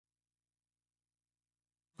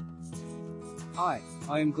Hi,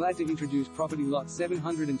 I am glad to introduce property lot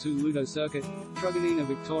 702 Ludo Circuit, Truganina,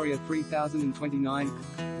 Victoria 3029.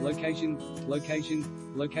 Location.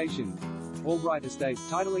 Albright Estate,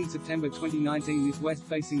 titling September 2019. This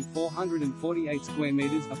west-facing 448 square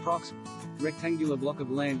meters, approx. rectangular block of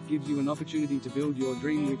land gives you an opportunity to build your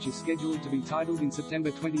dream, which is scheduled to be titled in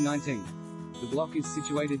September 2019. The block is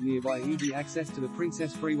situated nearby easy access to the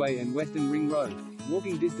Princess Freeway and Western Ring Road,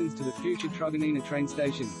 walking distance to the future Truganina train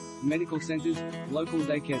station, medical centers, local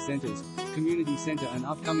daycare centers, community center and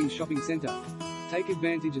upcoming shopping center. Take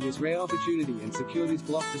advantage of this rare opportunity and secure this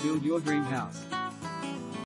block to build your dream house.